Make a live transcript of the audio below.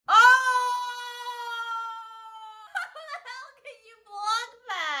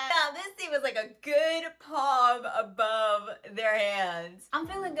was like a good palm above their hands. I'm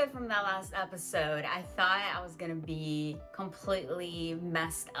feeling good from that last episode. I thought I was gonna be completely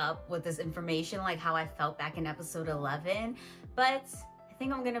messed up with this information, like how I felt back in episode 11, but I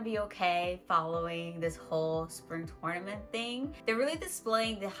think I'm gonna be okay following this whole spring tournament thing. They're really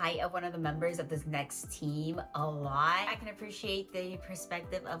displaying the height of one of the members of this next team a lot. I can appreciate the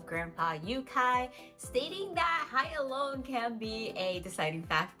perspective of Grandpa Yukai, stating that height alone can be a deciding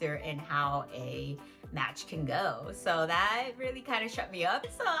factor in how a match can go. So that really kind of shut me up.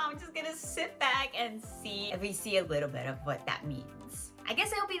 So I'm just gonna sit back and see if we see a little bit of what that means. I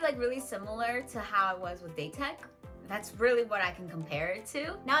guess it'll be like really similar to how it was with Daytech. That's really what I can compare it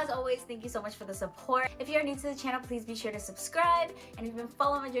to. Now, as always, thank you so much for the support. If you're new to the channel, please be sure to subscribe. And if you've been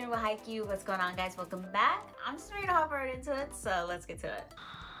following my journey with Haikyuu, what's going on, guys? Welcome back. I'm just ready to hop right into it, so let's get to it.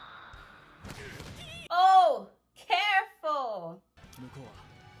 Oh, careful!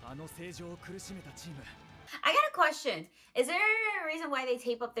 I got a question. Is there a reason why they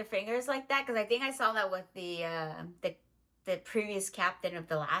tape up their fingers like that? Because I think I saw that with the previous captain of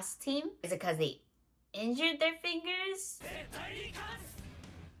the last team. Is it because they injured their fingers?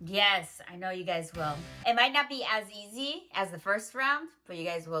 Yes, I know you guys will. It might not be as easy as the first round, but you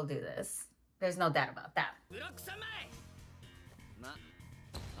guys will do this. There's no doubt about that.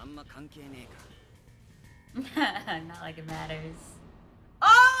 Not like it matters.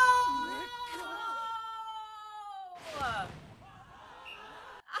 Oh! How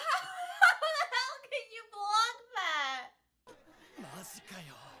the hell can you block that?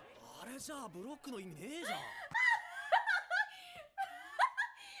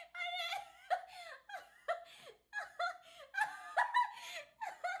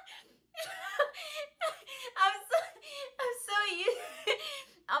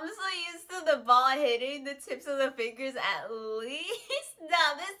 I'm so used to the ball hitting the tips of the fingers at least.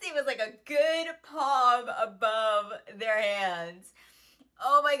 Now this team was like a good palm above their hands.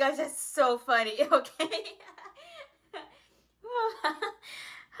 Oh my gosh, that's so funny. Okay.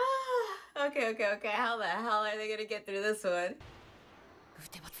 Okay. How the hell are they gonna get through this one?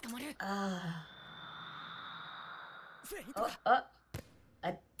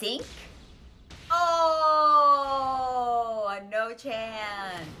 A dink? Oh, no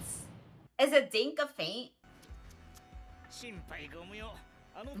chance. Is a dink a feint?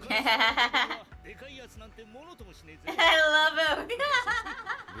 I love him.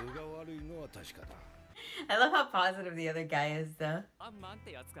 I love how positive the other guy is, though.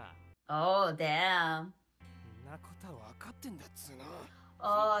 Oh, damn.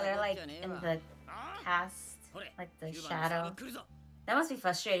 Oh, they're like in the cast, like the shadow. That must be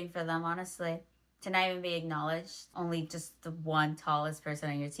frustrating for them, honestly, to not even be acknowledged. Only just the one tallest person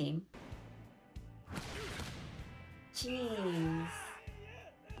on your team. Jeez.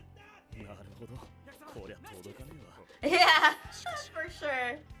 Yeah, for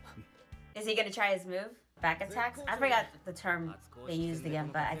sure. Is he gonna try his move? Back attacks? I forgot the term they used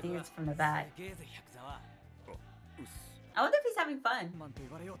again, but I think it's from the back. I wonder if he's having fun.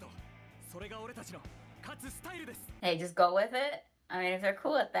 Hey, just go with it. I mean, if they're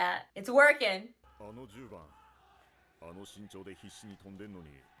cool with that, it's working.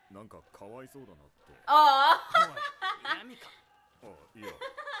 Oh.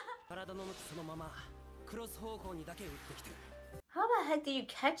 How the heck do you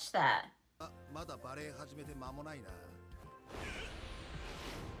catch that? Oh,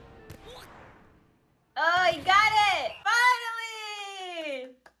 you got it!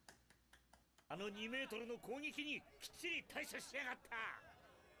 Finally!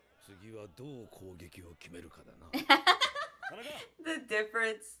 The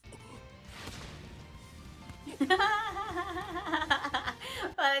difference.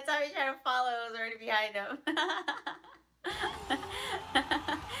 By the time he's trying to follow, it was already behind him.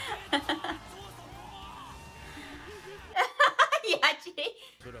 Yachi.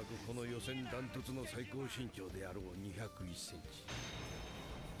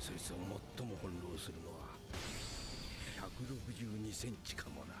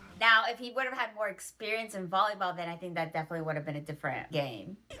 Now, if he would have had more experience in volleyball, then I think that definitely would have been a different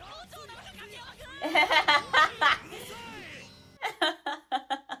game.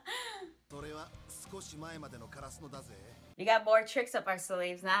 We got more tricks up our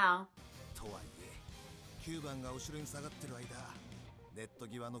sleeves now.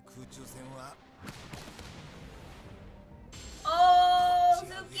 Oh,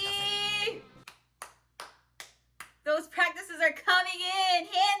 Suki! Those practices are coming in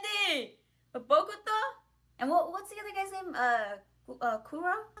handy. But Bokuto? And what's the other guy's name?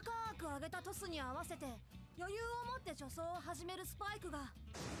 Kuro? Oh, 上げたトスに合わせて余裕を持って助走を始めるスパイクが。 Suki! ああ、ここはここは。 Oh, ああ、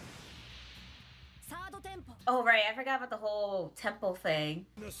 Suki! ああ、 Oh, Oh right, I forgot about the whole tempo thing.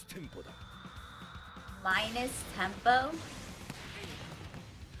 Minus tempo.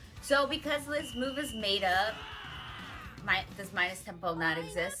 So because this move is made up, does minus tempo not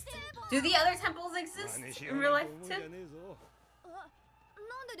exist? Do the other tempos exist in real life too? な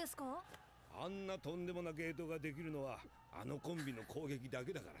んでですか? あんなとんでもなゲートができるのはあのコンビの攻撃だ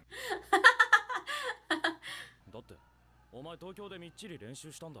けだから。だってお前東京でみっちり練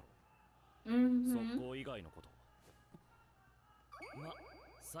習したんだろ。速攻以外のこと。ま、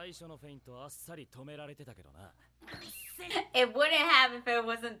最初のフェイントあっさり止められてたけどな。It wouldn't have if it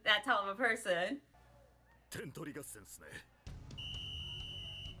wasn't that tall of a person. 点取り合戦っすね。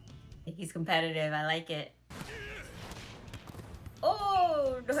He's competitive. I like it.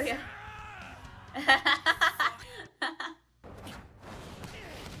 Oh, no, yeah.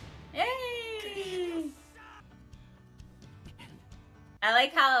 Yay! I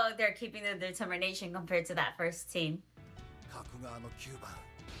like how they're keeping the determination compared to that first team.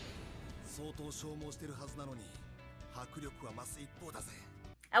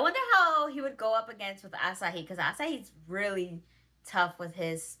 I wonder how he would go up against with Asahi, because Asahi's really tough with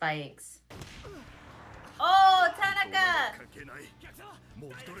his spikes. Oh, Tanaka!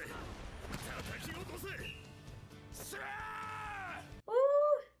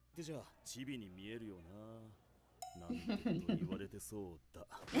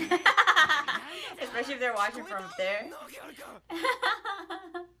 Especially if they're watching from up there.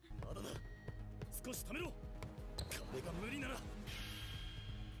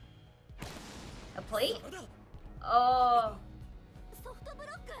 A plate? Oh.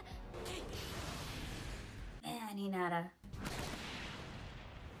 Man, Hinata.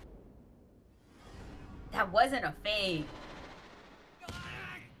 That wasn't a fake.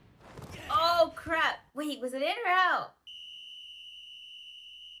 Oh crap. Wait, was it in or out?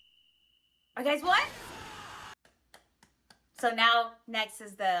 Are guys what? So now next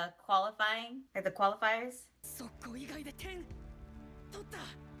is the qualifying, or the qualifiers. So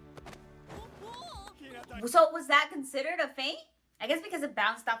was that considered a feint? I guess because it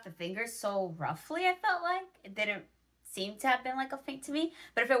bounced off the fingers so roughly, I felt like it didn't seem to have been like a feint to me.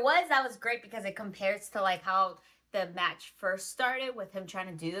 But if it was, that was great because it compares to like how the match first started with him trying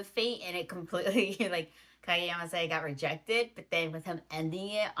to do the feint and it completely like Kageyama said got rejected. But then with him ending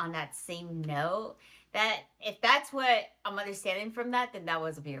it on that same note, that if that's what I'm understanding from that, then that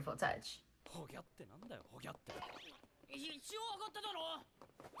was a beautiful touch.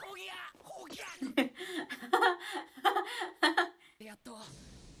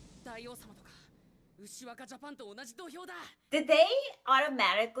 Did they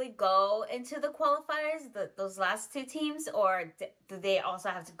automatically go into the qualifiers, those last two teams, or do they also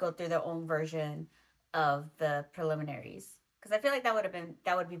have to go through their own version of the preliminaries? Because I feel like that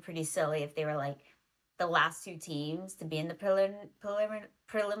would be pretty silly if they were like the last two teams to be in the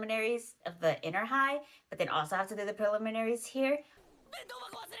preliminaries of the inner high, but then also have to do the preliminaries here.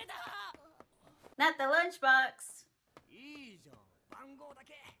 Not the lunchbox.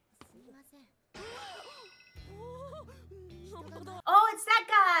 Oh, it's that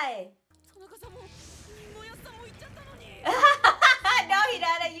guy. No,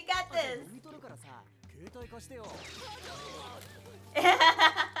 Hinata, you got this.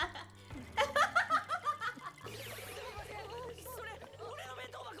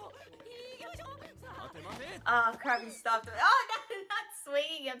 Oh, crap, he stopped him. Oh, not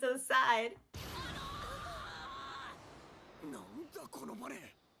swinging him to the side.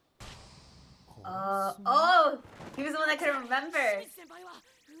 Oh, he was the one that couldn't remember.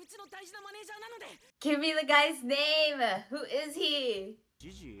 Give me the guy's name. Who is he?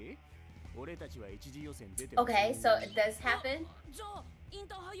 Okay, so this happened?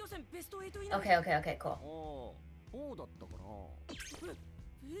 Okay, cool.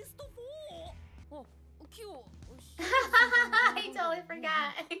 I totally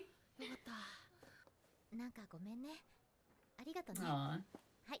forgot. Aww.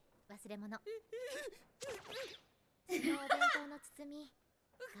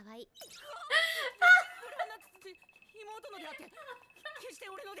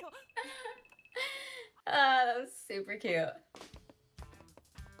 That was super cute.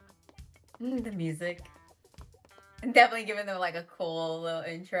 The music. Definitely giving them like a cool little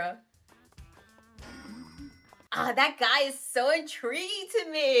intro. Ah, that guy is so intriguing to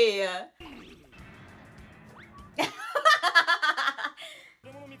me.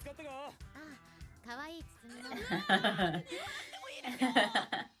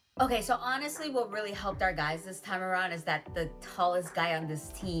 Okay, so honestly, what really helped our guys this time around is that the tallest guy on this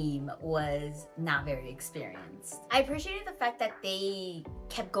team was not very experienced. I appreciated the fact that they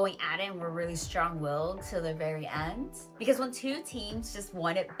kept going at it and were really strong-willed till the very end. Because when two teams just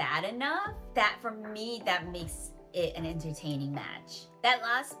want it bad enough, that for me, that makes it an entertaining match. That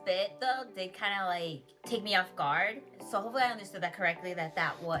last bit though did kind of like take me off guard. So hopefully I understood that correctly, that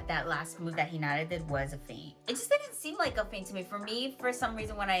that last move that Hinata did was a feint. It just didn't seem like a feint to me. For me, for some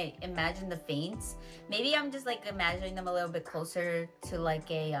reason, when I imagine the feints, maybe I'm just like imagining them a little bit closer to like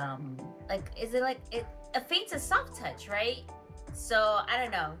a a feint's a soft touch, right? So I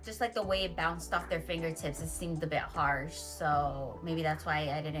don't know, just like the way it bounced off their fingertips, it seemed a bit harsh. So maybe that's why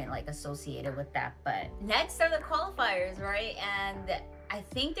I didn't like associate it with that. But next are the qualifiers, right? And I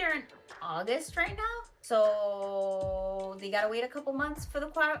think they're in August right now. So they gotta wait a couple months for the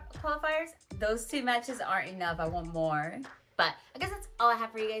qualifiers. Those two matches aren't enough. I want more. But I guess that's all I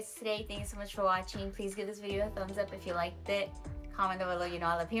have for you guys today. Thank you so much for watching. Please give this video a thumbs up if you liked it. Comment down below, you know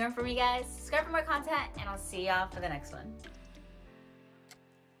I love hearing from you guys. Subscribe for more content, and I'll see y'all for the next one.